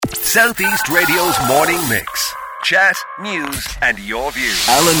Southeast Radio's morning mix. Chat, news and your views.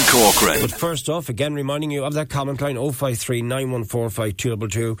 Alan Corcoran. But first off, again reminding you of that comment line 053 914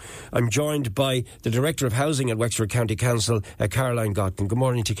 5222. I'm joined by the Director of Housing at Wexford County Council, Caroline Godkin. Good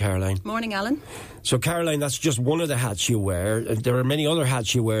morning to Caroline. Morning, Alan. So Caroline, that's just one of the hats you wear. There are many other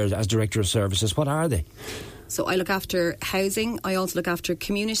hats you wear as Director of Services. What are they? So I look after housing, I also look after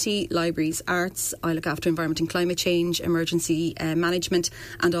community, libraries, arts, I look after environment and climate change, emergency management,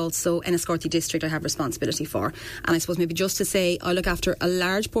 and also Enniscorthy District I have responsibility for. And I suppose maybe just to say, I look after a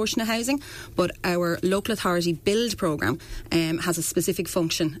large portion of housing, but our local authority build programme has a specific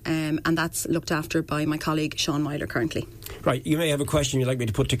function, and that's looked after by my colleague Sean Myler currently. Right, you may have a question you'd like me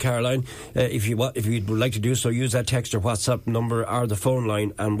to put to Caroline. If you would like to do so, use that text or WhatsApp number or the phone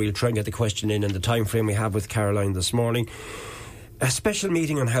line, and we'll try and get the question in the time frame we have with Caroline this morning. A special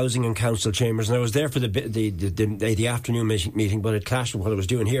meeting on housing and council chambers, and I was there for the afternoon meeting, but it clashed with what I was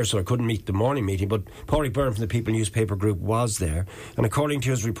doing here, so I couldn't meet the morning meeting. But Pádraig Byrne from the People newspaper group was there, and according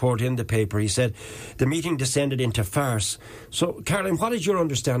to his report in the paper, he said the meeting descended into farce. So, Caroline, what is your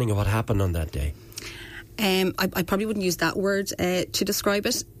understanding of what happened on that day? I probably wouldn't use that word to describe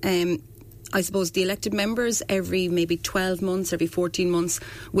it. I suppose the elected members every maybe 12 months, every 14 months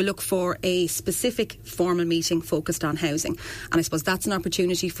will look for a specific formal meeting focused on housing, and I suppose that's an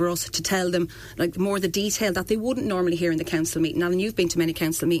opportunity for us to tell them like more the detail that they wouldn't normally hear in the council meeting. Alan, you've been to many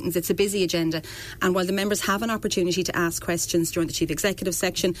council meetings, it's a busy agenda, and while the members have an opportunity to ask questions during the chief executive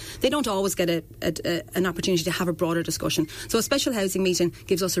section, they don't always get an opportunity to have a broader discussion. So a special housing meeting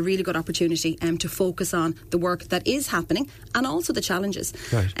gives us a really good opportunity to focus on the work that is happening and also the challenges.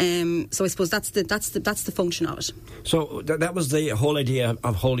 Right. So I suppose that's the function of it. So that was the whole idea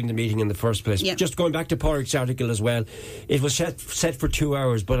of holding the meeting in the first place. Yeah. Just going back to Pádraig's article as well, it was set for 2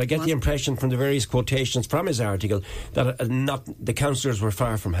 hours, but I get the impression from the various quotations from his article that the councillors were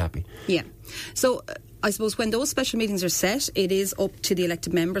far from happy. Yeah. So I suppose when those special meetings are set, it is up to the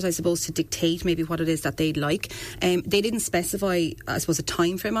elected members, I suppose, to dictate maybe what it is that they'd like. They didn't specify, I suppose, a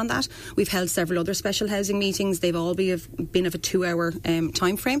time frame on that. We've held several other special housing meetings. They've all been of a 2 hour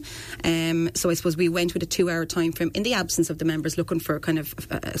time frame. So I suppose we went with a 2 hour time frame in the absence of the members looking for kind of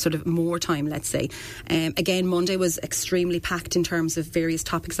sort of more time, let's say. Again, Monday was extremely packed in terms of various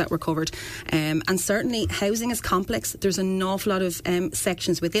topics that were covered. And certainly housing is complex. There's an awful lot of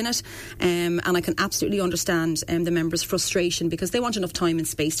sections within it. And I can absolutely understand the members' frustration because they want enough time and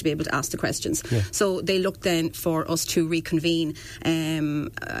space to be able to ask the questions. Yeah. So they looked then for us to reconvene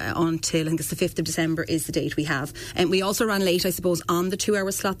until, I think it's the 5th of December is the date we have. And we also ran late, I suppose, on the 2 hour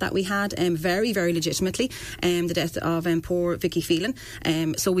slot that we had, very, very legitimately, the death of poor Vicky Phelan.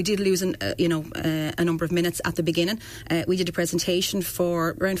 So we did lose a number of minutes at the beginning. We did a presentation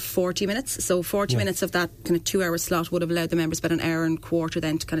for around 40 minutes. So 40 minutes of that kind of 2 hour slot would have allowed the members about an hour and a quarter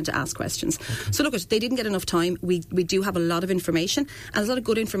then to kind of to ask questions. Okay. So look, they didn't get enough time. We do have a lot of information, and there's a lot of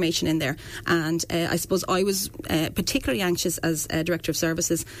good information in there. And I suppose I was particularly anxious as Director of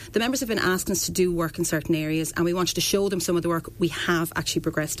Services. The members have been asking us to do work in certain areas, and we wanted to show them some of the work we have actually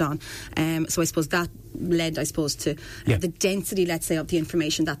progressed on. So I suppose that led, I suppose, to the density, let's say, of the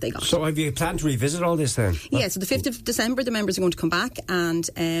information that they got. So have you planned to revisit all this then? Yeah, so the 5th of December the members are going to come back, and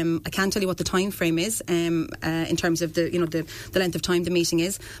I can't tell you what the time frame is in terms of the length of time the meeting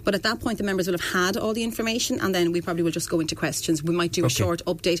is, but at that point the members will have had all the information, and then we probably will just go into questions. We might do a short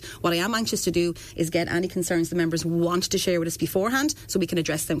update. What I am anxious to do is get any concerns the members want to share with us beforehand so we can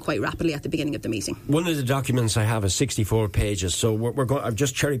address them quite rapidly at the beginning of the meeting. One of the documents I have is 64 pages, so I've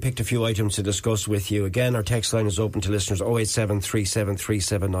just cherry-picked a few items to discuss with you. Again, our text line is open to listeners 087 373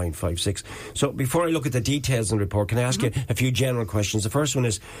 7956. So before I look at the details in the report, can I ask you a few general questions? The first one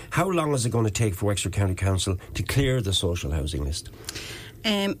is, how long is it going to take for Wexford County Council to clear the social housing list?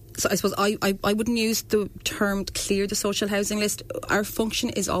 So I suppose I wouldn't use the term clear the social housing list. Our function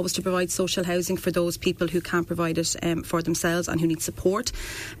is always to provide social housing for those people who can't provide it for themselves and who need support.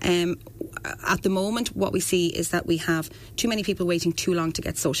 At the moment, what we see is that we have too many people waiting too long to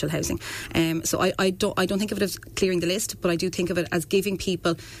get social housing. So I don't think of it as clearing the list, but I do think of it as giving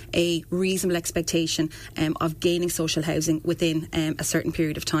people a reasonable expectation of gaining social housing within a certain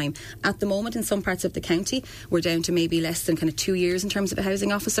period of time. At the moment, in some parts of the county, we're down to maybe less than kind of 2 years in terms of a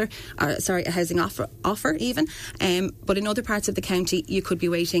housing a housing offer even. But in other parts of the county, you could be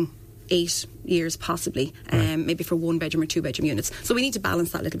waiting 8 years possibly, maybe for 1 bedroom or 2 bedroom units. So we need to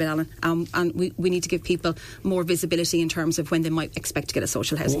balance that a little bit, Alan, and we need to give people more visibility in terms of when they might expect to get a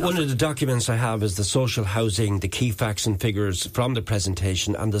social housing offer. One of the documents I have is the social housing, the key facts and figures from the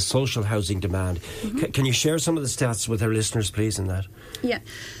presentation and the social housing demand. Can you share some of the stats with our listeners, please, in that? Yeah,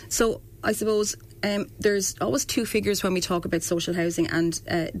 so I suppose There's always two figures when we talk about social housing, and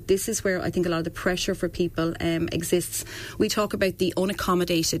this is where I think a lot of the pressure for people exists. We talk about the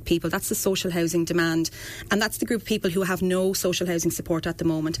unaccommodated people. That's the social housing demand, and that's the group of people who have no social housing support at the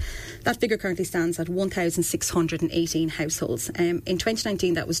moment. That figure currently stands at 1,618 households. In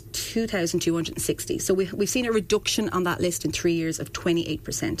 2019, that was 2,260. So we've seen a reduction on that list in 3 years of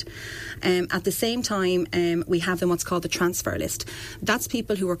 28%. At the same time, we have them what's called the transfer list. That's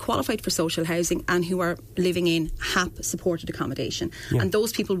people who are qualified for social housing and who are living in HAP supported accommodation. Yeah. And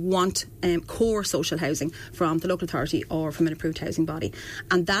those people want core social housing from the local authority or from an approved housing body.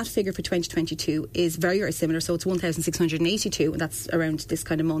 And that figure for 2022 is very, very similar. So it's 1,682, and that's around this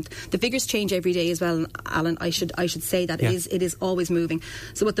kind of month. The figures change every day as well, Alan. I should say that it is always moving.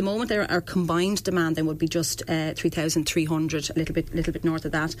 So at the moment, our combined demand then would be just 3,300, a little bit north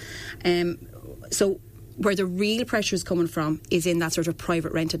of that. So where the real pressure is coming from is in that sort of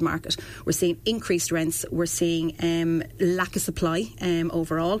private rented market. We're seeing increased rents, we're seeing lack of supply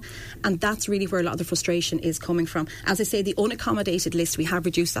overall, and that's really where a lot of the frustration is coming from. As I say, the unaccommodated list, we have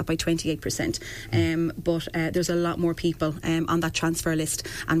reduced that by 28%, but there's a lot more people on that transfer list,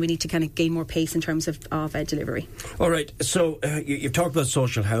 and we need to kind of gain more pace in terms of delivery. All right, so you've talked about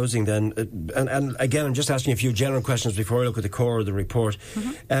social housing then, and again, I'm just asking a few general questions before I look at the core of the report.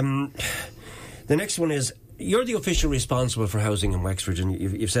 Mm-hmm. The next one is, you're the official responsible for housing in Wexford, and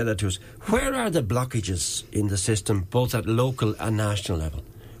you've said that to us. Where are the blockages in the system, both at local and national level?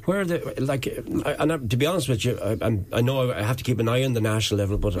 Where are the, to be honest with you, I know I have to keep an eye on the national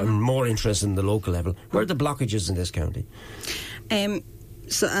level, but I'm more interested in the local level. Where are the blockages in this county?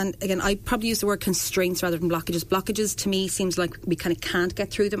 So, and again, I probably use the word constraints rather than blockages. Blockages to me seems like we kind of can't get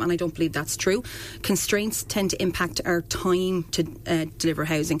through them, and I don't believe that's true. Constraints tend to impact our time to deliver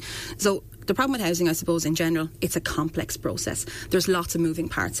housing. So the problem with housing, I suppose, in general, it's a complex process. There's lots of moving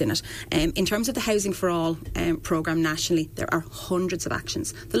parts in it. In terms of the Housing for All programme nationally, there are hundreds of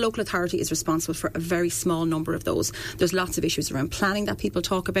actions. The local authority is responsible for a very small number of those. There's lots of issues around planning that people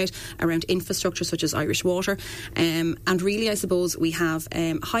talk about, around infrastructure such as Irish Water. And really, I suppose, we have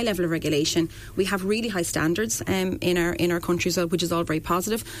high level of regulation. We have really high standards in our country, which is all very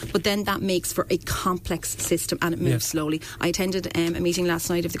positive. But then that makes for a complex system, and it moves slowly. I attended a meeting last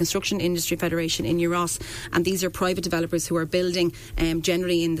night of the Construction Industry Federation in Euross, and these are private developers who are building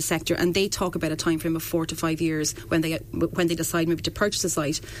generally in the sector, and they talk about a time frame of 4 to 5 years when they decide maybe to purchase a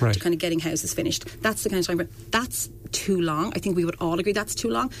site to kind of getting houses finished. That's the kind of time frame. That's too long. I think we would all agree that's too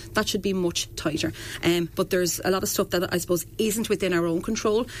long. That should be much tighter. But there's a lot of stuff that I suppose isn't within our own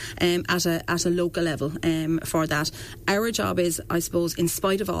control at a local level for that. Our job is, I suppose, in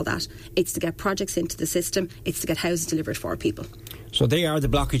spite of all that, it's to get projects into the system, it's to get houses delivered for people. So they are the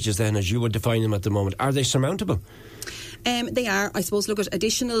blockages then, as you would define them at the moment. Are they surmountable? They are. I suppose, look at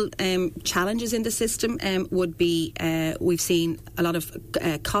additional challenges in the system would be, we've seen a lot of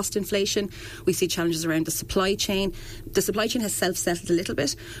cost inflation. We see challenges around the supply chain. The supply chain has self-settled a little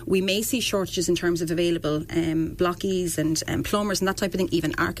bit. We may see shortages in terms of available blockies and plumbers and that type of thing,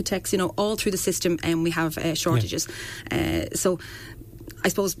 even architects, all through the system, and we have shortages. Yeah. So I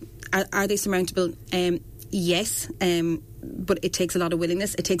suppose, are they surmountable? Yes, but it takes a lot of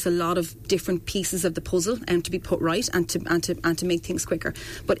willingness. It takes a lot of different pieces of the puzzle to be put right and to make things quicker.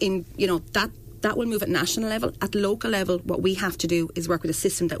 But in that will move at national level. At local level, what we have to do is work with a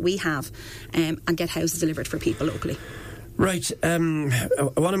system that we have and get houses delivered for people locally. Right. I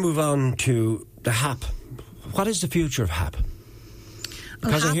want to move on to the HAP. What is the future of HAP?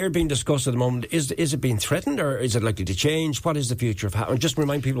 Because I hear it being discussed at the moment. Is it being threatened, or is it likely to change? What is the future of HAP? And just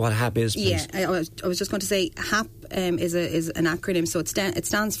remind people what HAP is, please. Yeah, I was just going to say HAP is an acronym. So it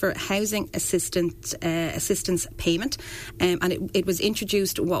stands for Housing Assistance Payment, and it was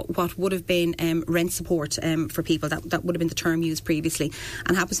introduced what would have been rent support for people. That would have been the term used previously.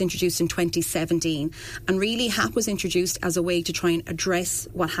 And HAP was introduced in 2017. And really, HAP was introduced as a way to try and address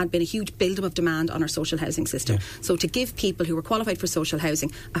what had been a huge build-up of demand on our social housing system. Yeah. So to give people who were qualified for social housing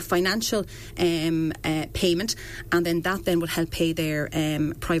a financial payment, and then that would help pay their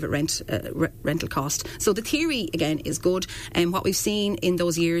private rental cost. So the theory again is good, and what we've seen in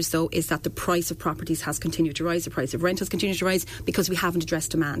those years though is that the price of properties has continued to rise, the price of rent has continued to rise because we haven't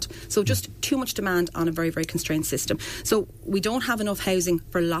addressed demand. So just too much demand on a very, very constrained system. So we don't have enough housing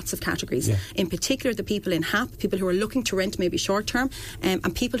for lots of categories. Yeah. In particular, the people in HAP, people who are looking to rent maybe short term,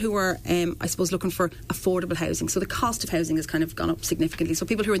 and people who are I suppose looking for affordable housing. So the cost of housing has kind of gone up significantly. So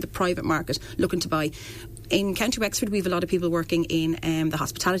people who are in the private market looking to buy, In County Wexford, we have a lot of people working in the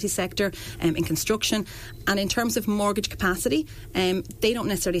hospitality sector, in construction, and in terms of mortgage capacity, they don't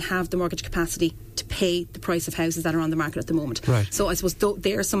necessarily have the mortgage capacity to pay the price of houses that are on the market at the moment. Right. So I suppose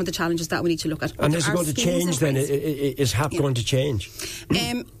there are some of the challenges that we need to look at. And is it going to change then? Is HAP going to change?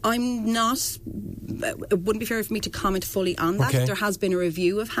 I'm not... It wouldn't be fair for me to comment fully on that. Okay. There has been a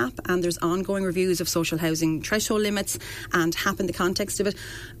review of HAP, and there's ongoing reviews of social housing threshold limits and HAP in the context of it.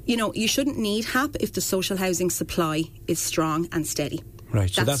 You know, you shouldn't need HAP if the social housing supply is strong and steady. Right,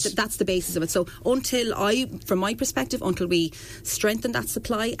 so that's the basis of it. So from my perspective, until we strengthen that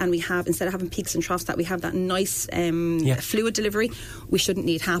supply and we have, instead of having peaks and troughs, that we have that nice fluid delivery, we shouldn't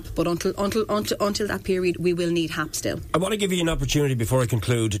need HAP. But until that period, we will need HAP still. I want to give you an opportunity before I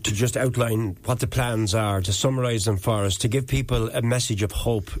conclude to just outline what the plans are, to summarise them for us, to give people a message of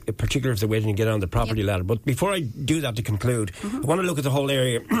hope, particularly if they're waiting to get on the property ladder. But before I do that, to conclude, I want to look at the whole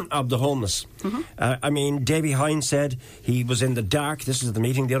area of the homeless. I mean, Davy Hines said he was in the dark. This was at the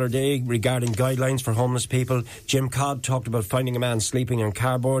meeting the other day regarding guidelines for homeless people. Jim Codd talked about finding a man sleeping on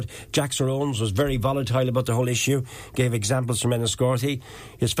cardboard. Jack Sir Owens was very volatile about the whole issue, gave examples from Enniscorthy.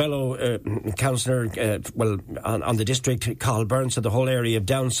 His fellow councillor, on the district, Cathal Byrne, said the whole area of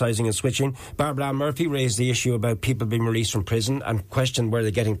downsizing and switching. Barbara Murphy raised the issue about people being released from prison and questioned where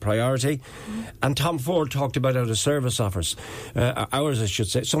they're getting priority. And Tom Ford talked about out of service offers, hours I should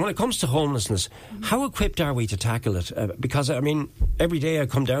say. So when it comes to homelessness, how equipped are we to tackle it? Because, I mean, every day I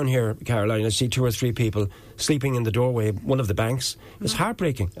come down here, Caroline, I see 2 or 3 people sleeping in the doorway of one of the banks. It's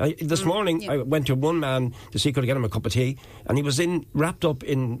heartbreaking. This morning I went to one man to see could I get him a cup of tea, and he was wrapped up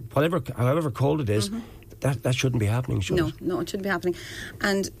in however cold it is. That shouldn't be happening, should it? No, it shouldn't be happening.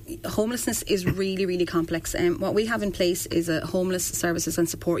 And homelessness is really, really complex. What we have in place is a homeless services and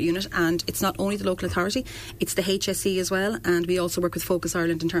support unit, and it's not only the local authority, it's the HSE as well, and we also work with Focus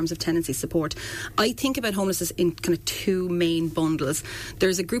Ireland in terms of tenancy support. I think about homelessness in kind of 2 main bundles.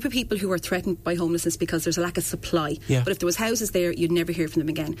 There's a group of people who are threatened by homelessness because there's a lack of supply. Yeah. But if there was houses there, you'd never hear from them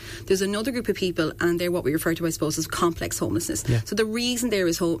again. There's another group of people, and they're what we refer to, I suppose, as complex homelessness. Yeah. So the reason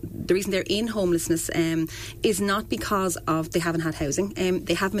they're in homelessness is not because of they haven't had housing.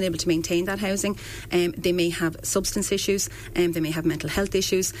 They haven't been able to maintain that housing. They may have substance issues. They may have mental health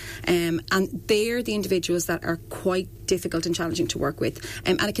issues. And they're the individuals that are quite difficult and challenging to work with.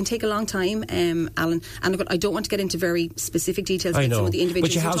 And it can take a long time, Alan. And I don't want to get into very specific details about some of the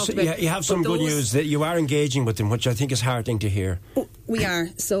individuals. But you have some good news that you are engaging with them, which I think is heartening to hear. We are.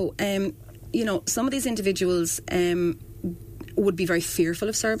 So, some of these individuals would be very fearful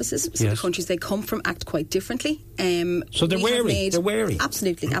of services. So the countries they come from act quite differently. So they're wary. They're wary.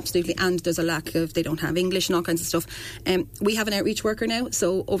 Absolutely. And there's a lack of, they don't have English and all kinds of stuff. We have an outreach worker now.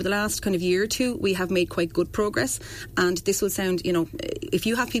 So over the last kind of year or 2, we have made quite good progress. And this will sound, if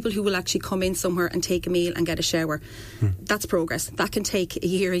you have people who will actually come in somewhere and take a meal and get a shower, that's progress. That can take a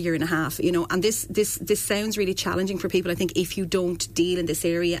year and a half. And this sounds really challenging for people. I think if you don't deal in this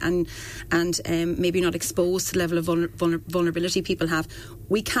area and maybe you're not exposed to the level of vulnerability people have,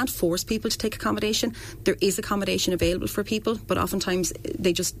 we can't force people to take accommodation. There is accommodation available for people, but oftentimes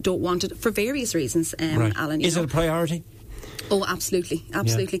they just don't want it for various reasons. Right. Alan, is it a priority? Oh, absolutely. And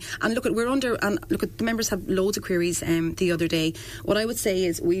the members have loads of queries the other day. What I would say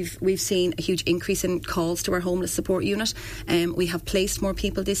is we've seen a huge increase in calls to our homeless support unit. We have placed more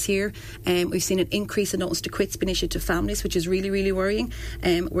people this year. We've seen an increase in notice to quit's been issued to families, which is really, really worrying,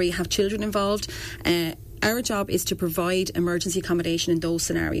 where you have children involved. Our job is to provide emergency accommodation in those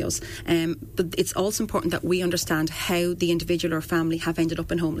scenarios. But it's also important that we understand how the individual or family have ended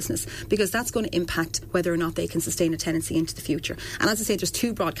up in homelessness, because that's going to impact whether or not they can sustain a tenancy into the future. And as I say, there's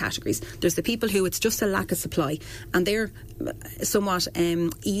 2 broad categories. There's the people who it's just a lack of supply, and they're somewhat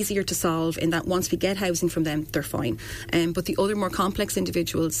easier to solve in that once we get housing from them, they're fine. But the other more complex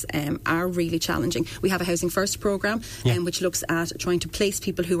individuals are really challenging. We have a Housing First programme which looks at trying to place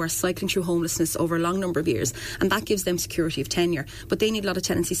people who are cycling through homelessness over a long number of years, and that gives them security of tenure, but they need a lot of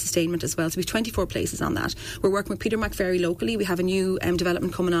tenancy sustainment as well. So we have 24 places on that. We're working with Peter McVerry locally. We have a new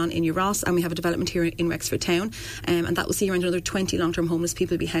development coming on in New Ross, and we have a development here in Wexford Town, and that will see around another 20 long-term homeless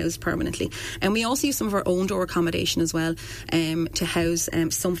people be housed permanently. And we also use some of our own door accommodation as well to house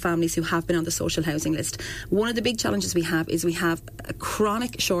some families who have been on the social housing list. One of the big challenges we have is we have a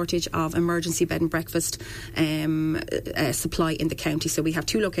chronic shortage of emergency bed and breakfast supply in the county. So we have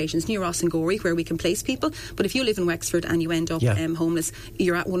 2 locations, New Ross and Gorey, where we can place people, people. But if you live in Wexford and you end up homeless,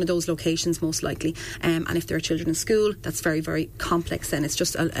 you're at one of those locations most likely. And if there are children in school, that's very, very complex, and it's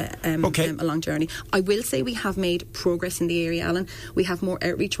just a long journey. I will say we have made progress in the area, Alan. We have more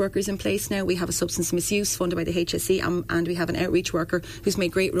outreach workers in place now. We have a substance misuse funded by the HSE, and we have an outreach worker who's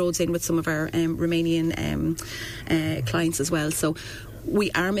made great roads in with some of our Romanian clients as well. So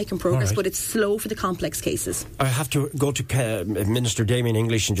we are making progress, but it's slow for the complex cases. I have to go to Minister Damien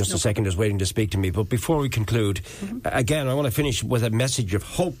English in just a second, is waiting to speak to me. But before we conclude, again, I want to finish with a message of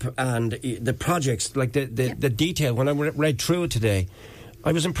hope and the projects, like the detail. When I read through it today,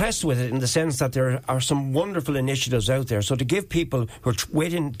 I was impressed with it in the sense that there are some wonderful initiatives out there. So to give people who are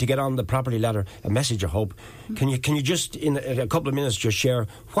waiting to get on the property ladder a message of hope, can you just, in a couple of minutes, just share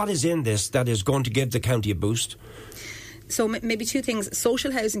what is in this that is going to give the county a boost? So maybe two things.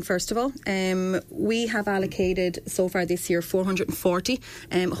 Social housing, first of all. We have allocated so far this year 440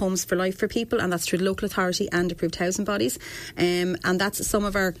 homes for life for people, and that's through the local authority and approved housing bodies. And that's some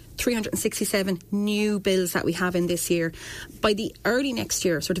of our 367 new bills that we have in this year. By the early next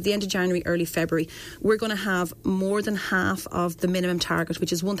year, sort of the end of January, early February, we're going to have more than half of the minimum target,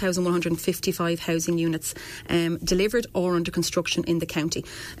 which is 1,155 housing units delivered or under construction in the county.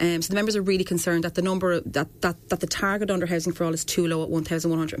 So the members are really concerned that the number that the target under Housing for All is too low at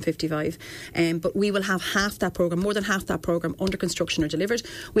 1,155. But we will have half that programme, more than half that programme, under construction or delivered.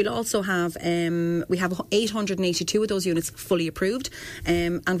 We'll also have 882 of those units fully approved,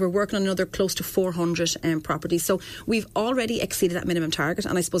 and we're working on another close to 400 properties. So we've already exceeded that minimum target,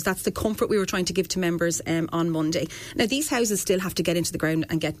 and I suppose that's the comfort we were trying to give to members on Monday. Now, these houses still have to get into the ground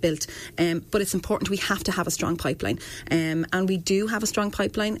and get built, but it's important we have to have a strong pipeline, and we do have a strong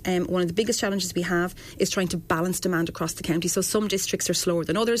pipeline. One of the biggest challenges we have is trying to balance demand across the county. So some districts are slower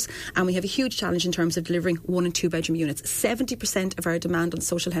than others, and we have a huge challenge in terms of delivering 1 and 2 bedroom units. 70% of our demand on the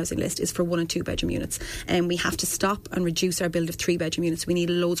social housing list is for 1 and 2 bedroom units, and we have to stop and reduce our build of 3 bedroom units. We need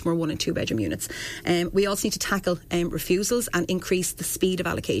loads more 1 and 2 bedroom units. We also need to tackle refusals and increase the speed of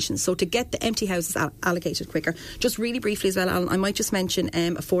allocations. So to get the empty houses allocated quicker. Just really briefly as well, Alan, I might just mention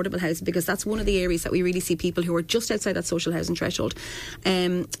affordable housing, because that's one of the areas that we really see people who are just outside that social housing threshold.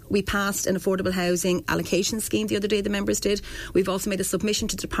 We passed an affordable housing allocation scheme the other day, the members did. We've also made a submission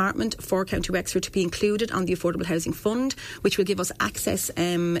to the Department for County Wexford to be included on the Affordable Housing Fund, which will give us access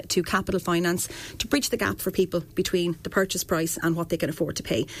to capital finance to bridge the gap for people between the purchase price and what they can afford to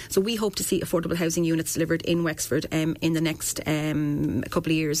pay. So we hope to see affordable housing units delivered in Wexford in the next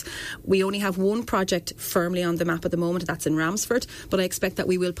couple of years. We only have one project firmly on the map at the moment, that's in Ramsford, but I expect that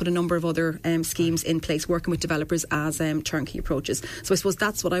we will put a number of other schemes in place, working with developers as turnkey approaches. So I suppose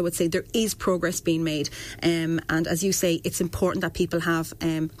that's what I would say. There is progress being made, and as you say, it's important that people have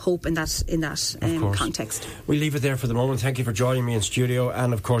hope in that context. We'll leave it there for the moment. Thank you for joining me in studio,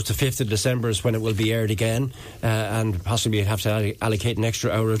 and of course the 5th of December is when it will be aired again, and possibly you'd have to allocate an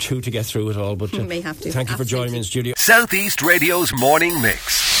extra hour or two to get through it all, but may have to. Thank you for joining me in studio. Southeast Radio's Morning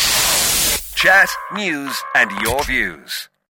Mix. Chat, news and your views.